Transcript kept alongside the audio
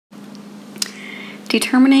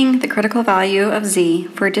Determining the critical value of z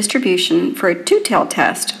for a distribution for a two-tailed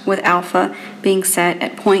test with alpha being set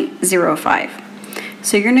at 0.05.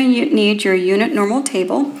 So you're going to need your unit normal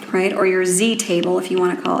table, right, or your z table if you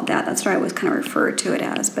want to call it that. That's what I always kind of refer to it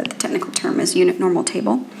as, but the technical term is unit normal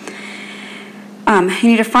table. You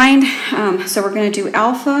need to find, so we're going to do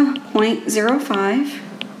alpha 0.05,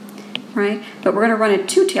 right, but we're going to run a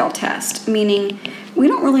two-tailed test, meaning we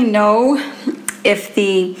don't really know if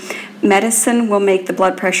the medicine will make the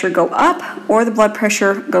blood pressure go up or the blood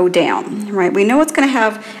pressure go down, right? We know it's going to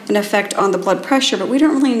have an effect on the blood pressure, but we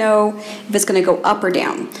don't really know if it's going to go up or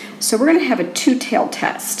down. So we're going to have a two-tailed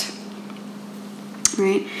test,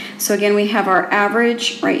 right? So again, we have our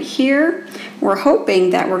average right here. We're hoping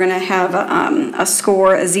that we're going to have a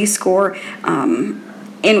score, a z-score,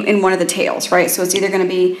 in one of the tails, right? So it's either going to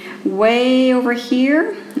be way over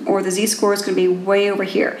here or the z-score is going to be way over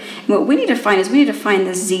here. And what we need to find is we need to find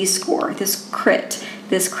the z-score, this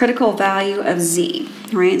critical value of z,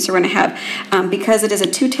 right? So we're going to have, because it is a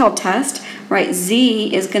two-tailed test, right,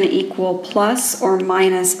 z is going to equal plus or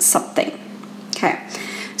minus something. Okay,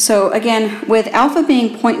 so again, with alpha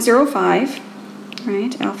being 0.05,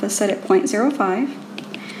 right, alpha is set at 0.05,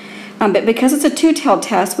 but because it's a two-tailed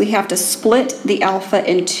test, we have to split the alpha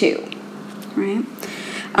in two, right?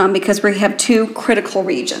 Because we have two critical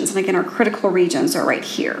regions. And again, our critical regions are right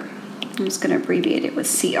here. I'm just going to abbreviate it with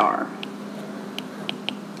CR.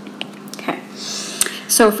 Okay.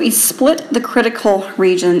 So if we split the critical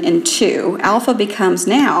region in two, alpha becomes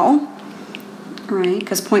now, right,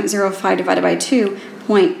 because 0.05 divided by 2,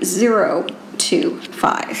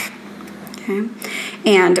 0.025. Okay.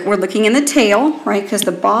 And we're looking in the tail, right, because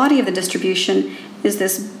the body of the distribution is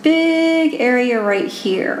this big area right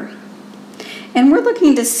here. And we're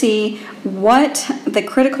looking to see what the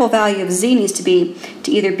critical value of z needs to be to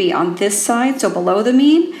either be on this side, so below the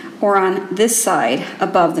mean, or on this side,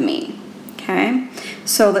 above the mean. Okay,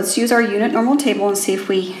 so let's use our unit normal table and see if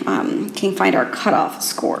we can find our cutoff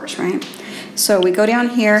scores, right? So we go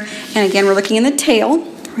down here, and again, we're looking in the tail,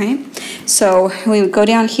 right? So we would go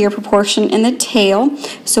down here, proportion in the tail.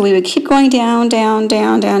 So we would keep going down, down,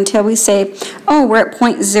 down, down until we say, oh, we're at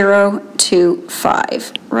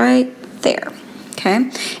 0.025, right there.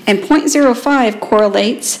 Okay, and 0.05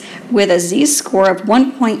 correlates with a z-score of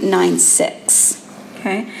 1.96.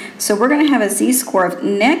 Okay, so we're going to have a z-score of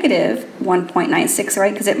negative 1.96,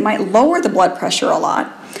 right? Because it might lower the blood pressure a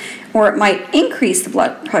lot, or it might increase the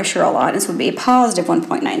blood pressure a lot. This would be a positive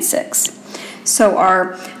 1.96. So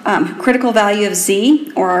our critical value of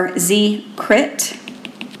z, or our z-crit,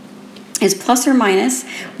 is plus or minus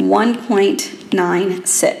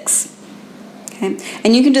 1.96. Okay.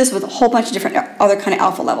 And you can do this with a whole bunch of different other kind of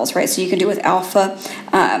alpha levels, right? So you can do it with alpha,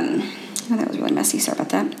 oh, that was really messy, sorry about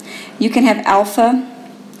that. You can have alpha,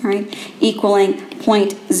 right, equaling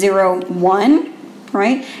 0.01,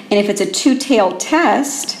 right? And if it's a two-tailed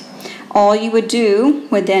test, all you would do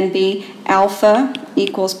would then be alpha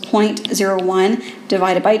equals 0.01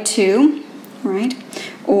 divided by 2, right?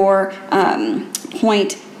 Or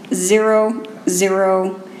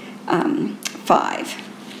 0.005,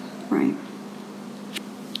 right?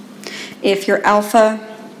 If your alpha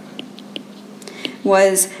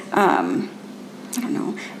was, I don't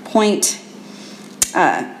know,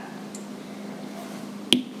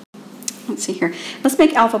 let's see here. Let's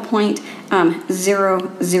make alpha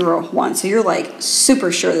 0.001. So you're like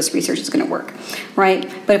super sure this research is going to work, right?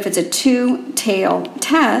 But if it's a two-tailed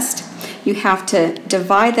test, you have to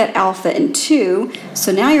divide that alpha in two.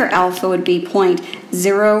 So now your alpha would be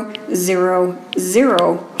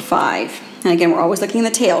 0.0005. And again, we're always looking in the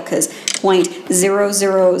tail because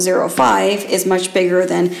 0.0005 is much bigger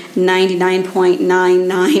than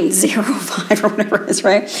 99.9905 or whatever it is,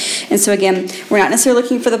 right? And so again, we're not necessarily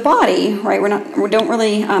looking for the body, right? We don't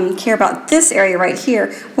really care about this area right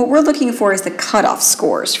here. What we're looking for is the cutoff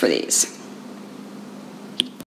scores for these.